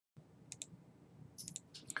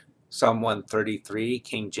Psalm 133,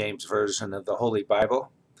 King James Version of the Holy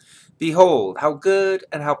Bible. Behold, how good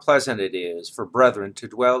and how pleasant it is for brethren to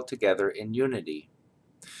dwell together in unity.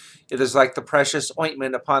 It is like the precious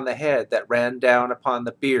ointment upon the head that ran down upon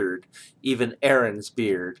the beard, even Aaron's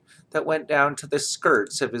beard, that went down to the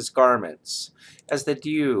skirts of his garments, as the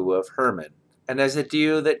dew of Hermon, and as the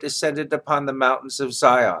dew that descended upon the mountains of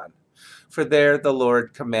Zion. For there the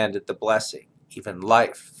Lord commanded the blessing, even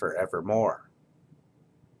life forevermore.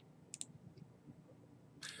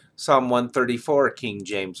 Psalm 134, King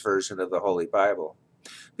James Version of the Holy Bible.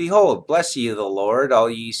 Behold, bless ye the Lord, all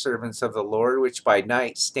ye servants of the Lord, which by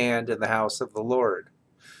night stand in the house of the Lord.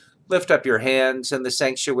 Lift up your hands in the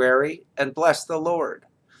sanctuary, and bless the Lord.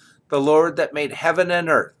 The Lord that made heaven and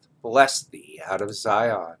earth, bless thee out of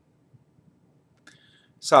Zion.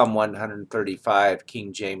 Psalm 135,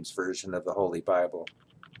 King James Version of the Holy Bible.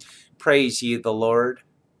 Praise ye the Lord.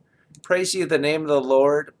 Praise ye the name of the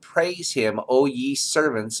Lord. Praise him, O ye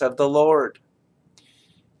servants of the Lord.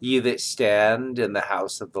 Ye that stand in the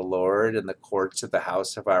house of the Lord, in the courts of the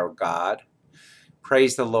house of our God.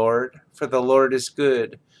 Praise the Lord, for the Lord is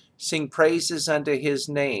good. Sing praises unto his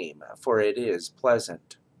name, for it is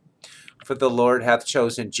pleasant. For the Lord hath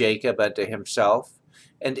chosen Jacob unto himself,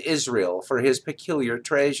 and Israel for his peculiar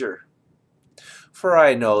treasure. For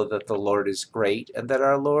I know that the Lord is great, and that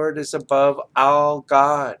our Lord is above all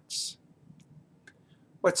gods.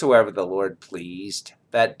 Whatsoever the Lord pleased,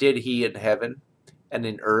 that did he in heaven, and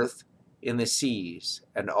in earth, in the seas,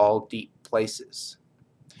 and all deep places.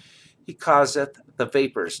 He causeth the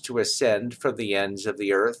vapors to ascend from the ends of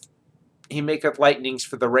the earth. He maketh lightnings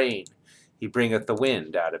for the rain. He bringeth the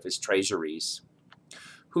wind out of his treasuries.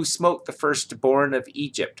 Who smote the firstborn of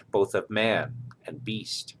Egypt, both of man and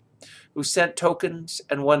beast. Who sent tokens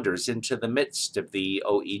and wonders into the midst of thee,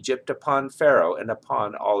 O Egypt, upon Pharaoh and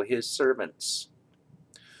upon all his servants.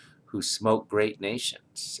 Who smote great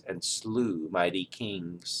nations and slew mighty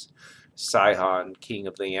kings, Sihon, king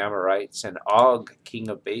of the Amorites, and Og, king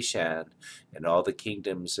of Bashan, and all the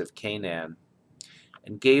kingdoms of Canaan,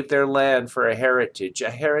 and gave their land for a heritage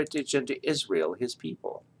unto Israel his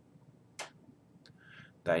people.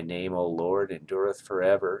 Thy name, O Lord, endureth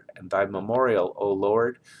forever, and thy memorial, O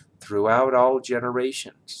Lord, throughout all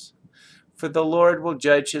generations. For the Lord will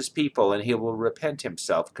judge his people, and he will repent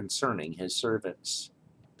himself concerning his servants.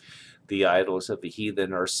 The idols of the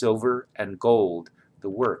heathen are silver and gold, the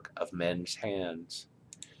work of men's hands.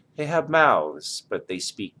 They have mouths, but they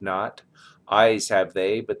speak not. Eyes have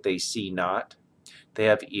they, but they see not. They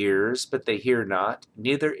have ears, but they hear not.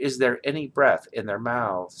 Neither is there any breath in their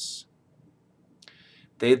mouths.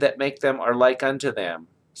 They that make them are like unto them,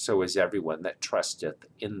 so is everyone that trusteth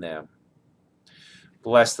in them.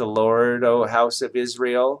 Bless the Lord, O house of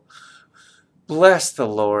Israel. Bless the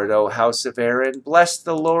Lord, O house of Aaron. Bless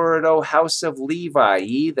the Lord, O house of Levi.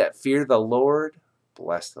 Ye that fear the Lord,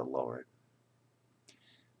 bless the Lord.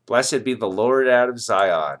 Blessed be the Lord out of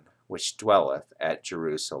Zion, which dwelleth at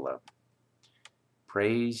Jerusalem.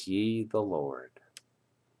 Praise ye the Lord.